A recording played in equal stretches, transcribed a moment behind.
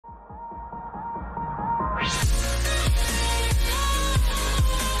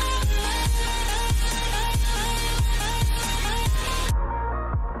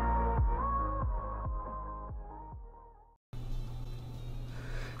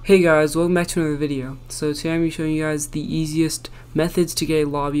Hey guys, welcome back to another video. So today I'm going to be showing you guys the easiest methods to get a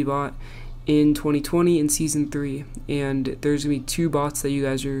lobby bot in 2020 in Season 3. And there's going to be two bots that you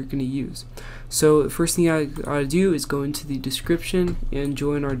guys are going to use. So the first thing I gotta do is go into the description and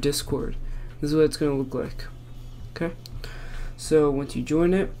join our Discord. This is what it's going to look like. Okay? So once you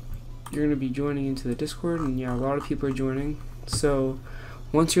join it, you're going to be joining into the Discord, and yeah, a lot of people are joining. So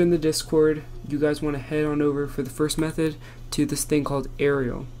once you're in the Discord, you guys want to head on over for the first method to this thing called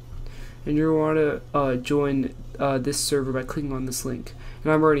Aerial, and you want to join this server by clicking on this link.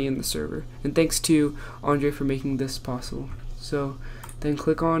 And I'm already in the server, and thanks to Andre for making this possible. So then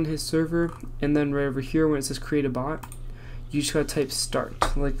click on his server, and then right over here when it says create a bot, you just gotta type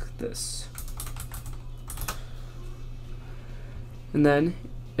start like this, and then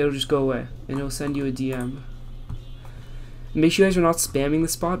it'll just go away and it'll send you a DM. Make sure you guys are not spamming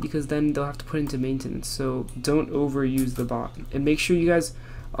this bot, because then they'll have to put into maintenance. So don't overuse the bot, and make sure you guys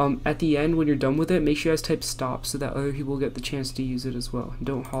at the end when you're done with it, make sure you guys type stop so that other people get the chance to use it as well.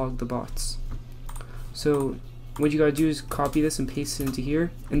 Don't hog the bots. So what you gotta do is copy this and paste it into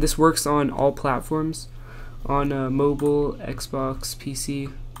here, and this works on all platforms, on mobile, Xbox,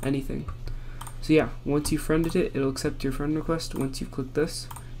 PC, anything. So yeah, once you friended it, it'll accept your friend request. Once you click this,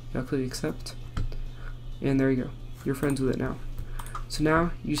 you gotta click accept, and there you go. You're friends with it now. So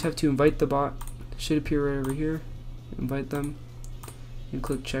now you just have to invite the bot. It should appear right over here. Invite them and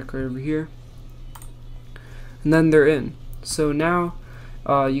click check right over here, and then they're in. So now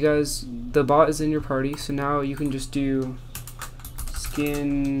you guys, the bot is in your party, so now you can just do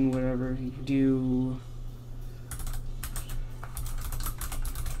skin whatever. You can do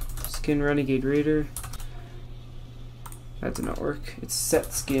skin Renegade Raider. That did not work. It's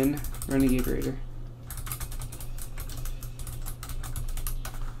set skin Renegade Raider.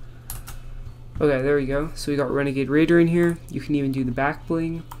 Okay, there we go. So we got Renegade Raider in here. You can even do the back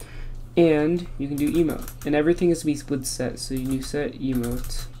bling, and you can do emote, and everything is to be split set. So you can set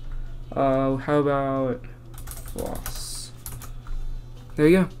emote. How about floss? There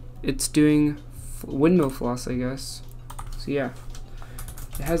you go. It's doing windmill floss, I guess. So yeah,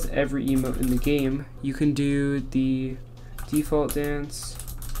 it has every emote in the game. You can do the default dance.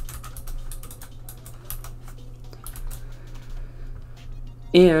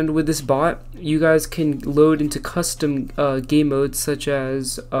 And with this bot, you guys can load into custom game modes such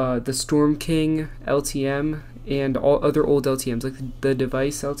as the Storm King LTM and all other old LTMs, like the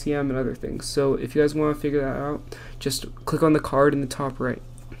device LTM and other things. So if you guys want to figure that out, just click on the card in the top right,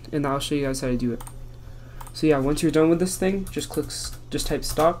 and I'll show you guys how to do it. So yeah, once you're done with this thing, just type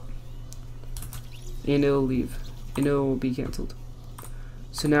stop, and it'll leave, and it'll be canceled.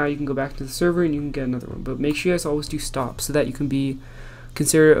 So now you can go back to the server and you can get another one. But make sure you guys always do stop so that you can be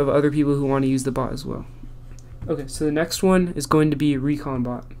considerate of other people who want to use the bot as well. Okay, so the next one is going to be Recon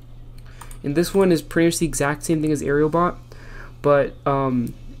Bot, and this one is pretty much the exact same thing as Aerial Bot, but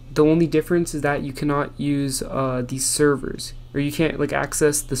the only difference is that you cannot use these servers, or you can't like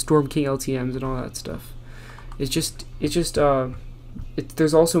access the Storm King LTMs and all that stuff.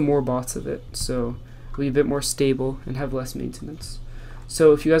 There's also more bots of it, so it'll be a bit more stable and have less maintenance.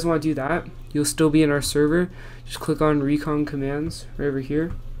 So if you guys want to do that, you'll still be in our server. Just click on Recon Commands right over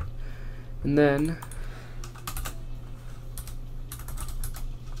here, and then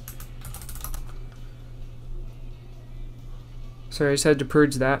sorry, I just had to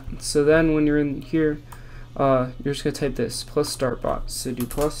purge that. So then when you're in here, you're just gonna type this plus start bot. So do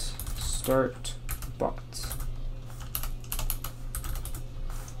plus start bot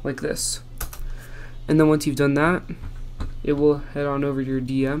like this, and then once you've done that, it will head on over to your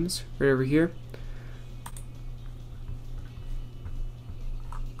DMs right over here,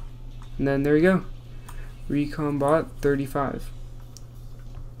 and then there you go, Recon Bot 35.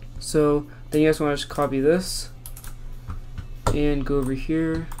 So then you guys want to just copy this and go over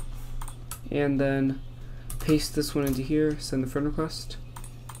here, and then paste this one into here, send the friend request,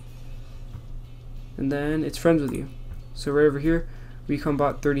 and then it's friends with you. So right over here, Recon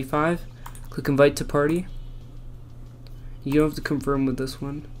Bot 35, click invite to party. You don't have to confirm with this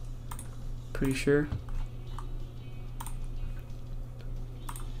one, pretty sure.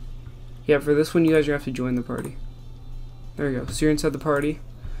 Yeah, for this one you guys are have to join the party. There you go. So you're inside the party,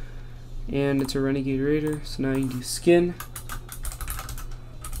 and it's a Renegade Raider. So now you can do skin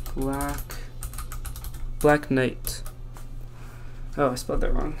Black Knight. Oh, I spelled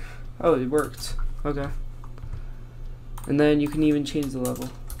that wrong. Oh, it worked. Okay. And then you can even change the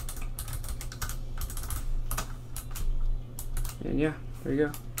level. And yeah, there you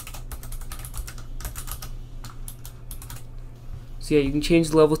go. So yeah, you can change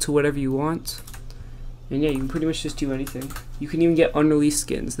the level to whatever you want. And yeah, you can pretty much just do anything. You can even get unreleased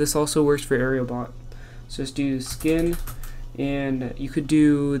skins. This also works for Aerial Bot. So just do skin, and you could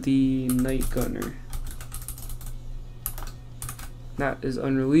do the Night Gunner. That is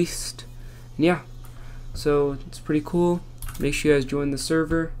unreleased. And yeah, so it's pretty cool. Make sure you guys join the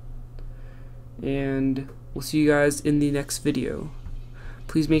server, and we'll see you guys in the next video.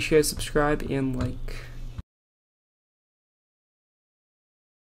 Please make sure you guys subscribe and like.